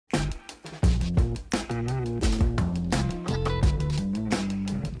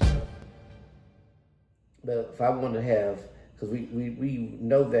but if I want to have, because we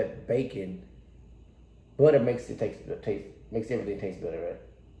know that bacon, butter makes makes everything taste better, right?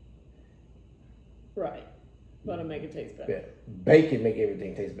 Right. Butter make it taste better. Yeah. Bacon make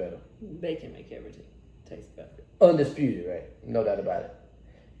everything taste better. Bacon make everything taste better. Undisputed, right? No doubt about it.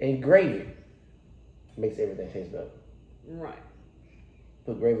 And gravy makes everything taste better. Right.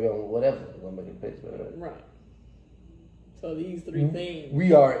 Put gravy on whatever, it's gonna make it taste better. Right. So these three things.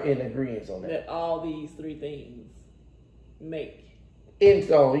 We are in agreement on that. That all these three things make. And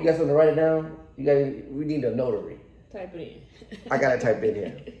so you got something to write it down? We need a notary. Type it in. I got it typed in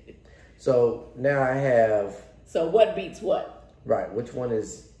here. So now I have. So what beats what? Right. Which one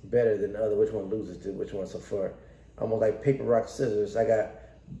is better than the other? Which one loses to which one? So for almost like paper, rock, scissors, I got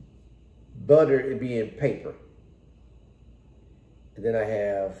butter being paper. And then I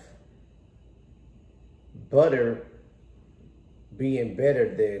have butter being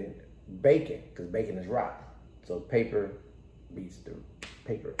better than bacon, because bacon is rock. So paper beats the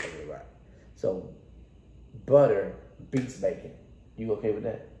paper over the rock. So butter beats bacon. You okay with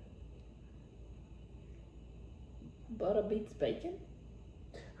that? Butter beats bacon?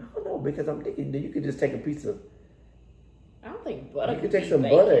 I don't know, because I'm thinking that you could just take a piece of. I don't think butter. You could take some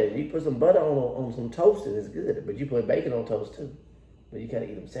butter. You put some butter on some toast and it's good. But you put bacon on toast too. But you gotta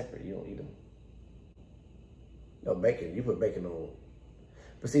eat them separate. You don't eat them. No bacon. You put bacon on.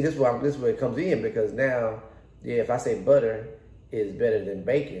 But see, this is where it comes in, because now, yeah, if I say butter is better than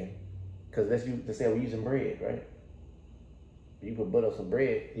bacon, because let's say we're using bread, right? You put butter on some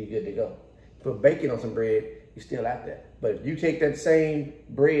bread, you're good to go. Put bacon on some bread, you're still out there. But if you take that same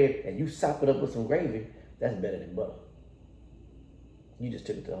bread and you sop it up with some gravy, that's better than butter. You just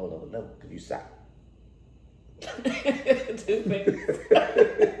took it to a whole other level because you sop. 2 fingers.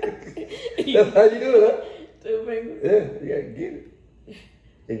 That's how you do it, huh? 2 fingers. Yeah, you gotta get it.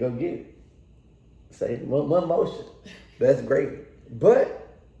 You go get it. Say one motion. That's gravy. But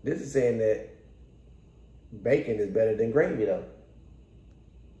this is saying that bacon is better than gravy, though.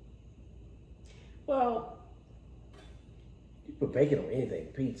 Well, you put bacon on anything,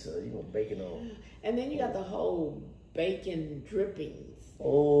 pizza. You put bacon on. And then you got the whole bacon drippings.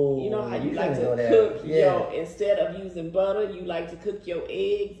 Oh, you know how you like to cook instead of using butter, you like to cook your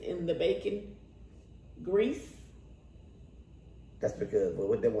eggs in the bacon grease. That's because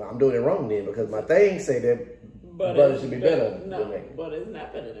I'm doing it wrong then, because my things say that butter should be better. No, butter is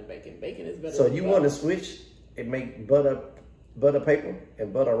not better than bacon. Bacon is better. So than you butter. want to switch and make butter paper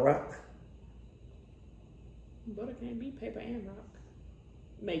and butter rock? Butter can't be paper and rock.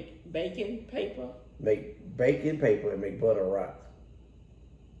 Make bacon paper. Make bacon paper and make butter rock.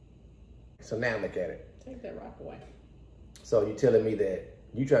 So now look at it. Take that rock away. So you trying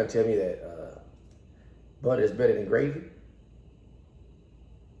to tell me that butter is better than gravy?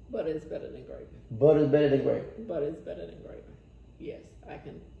 Butter is better than gravy. Butter is better than gravy. Butter is better than gravy. Yes, I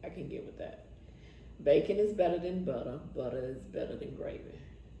can get with that. Bacon is better than butter. Butter is better than gravy.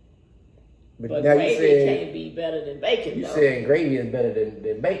 But now gravy can't be better than bacon. You saying gravy is better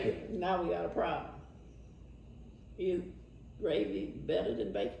than bacon? Now we got a problem. Is gravy better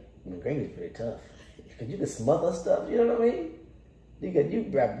than bacon? Gravy's pretty tough. Cause you can smother stuff. You know what I mean? You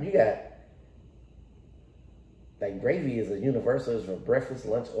got like gravy is a universal. It's for breakfast,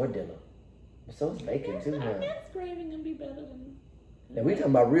 lunch, or dinner. But so is bacon too. I guess gravy gonna be better than. And we talking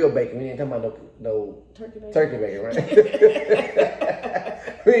about real bacon. We ain't talking about no turkey bacon, right?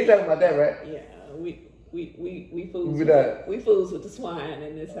 We ain't talking about that, right? Yeah, we fools with the swine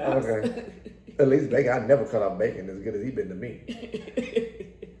in this house. Okay. At least bacon. I never cut off bacon as good as he been to me.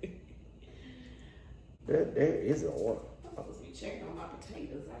 There is a one. I'm supposed to be checking on my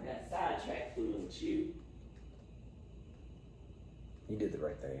potatoes. I got sidetracked fooling with you. You did the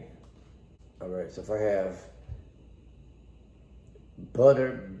right thing. All right. So if I have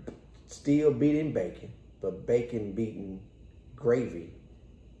butter still beating bacon, but bacon beating gravy,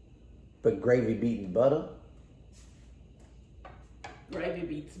 but gravy beating butter. Gravy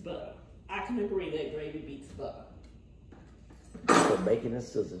beats butter. I can agree that gravy beats butter. So bacon and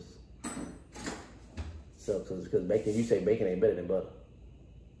scissors. So, because bacon, you say bacon ain't better than butter.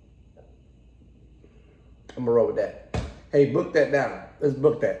 I'm gonna roll with that. Hey, book that down. Let's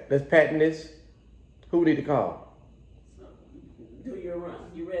book that. Let's patent this. Who we need to call? So, do your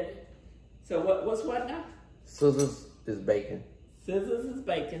run. You ready? So what's what now? Scissors is bacon. Scissors is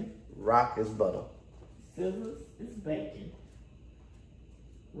bacon. Rock is butter. Scissors is bacon.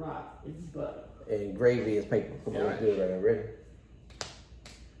 Rock is butter. And gravy is paper. Come on, let's do it right now. Ready?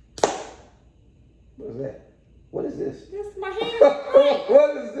 What is that? What is this? This is my hand.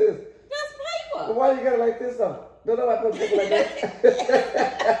 What is this? That's paper. Well, why you got it like this though? No, I put paper like that.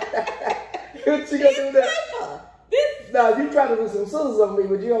 She gonna do that? Paper. This. Nah, you trying to do some scissors on me,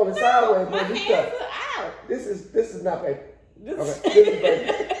 but you on the sideways. My But you hands cut. are out. This is not paper. This, Okay, this is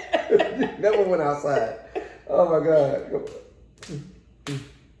paper. That one went outside. Oh my God.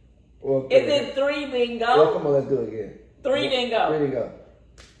 Well, Is it 3 then go? well, come on, let's do it again. 3 then go. 3 then go.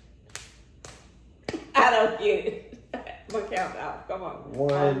 I don't get it. I'm gonna count out. Come on.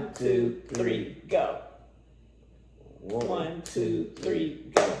 1, 2, 3, go. 1, 2,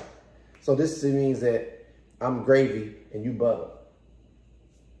 3, go. So this means that I'm gravy and you butter.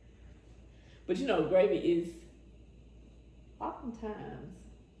 But you know, gravy is oftentimes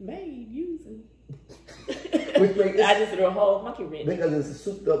made using. Which makes I just threw a whole monkey wrench. because it's a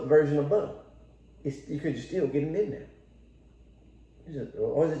souped up version of butter. You could just still get it in there.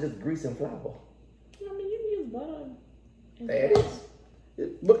 Or is it just grease and flour? I mean, you can use butter. There it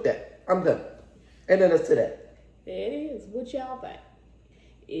is. Look that. I'm done. And then let's to that. There it is. What y'all think?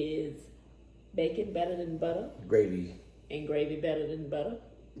 Is bacon better than butter? Gravy. And gravy better than butter?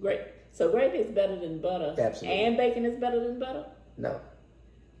 Great. So gravy is better than butter. Absolutely. And bacon is better than butter? No.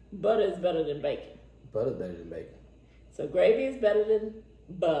 Butter is better than bacon. Butter's better than bacon. So gravy is better than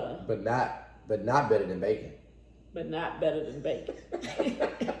butter, But not better than bacon. but not better than bacon.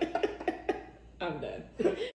 I'm done.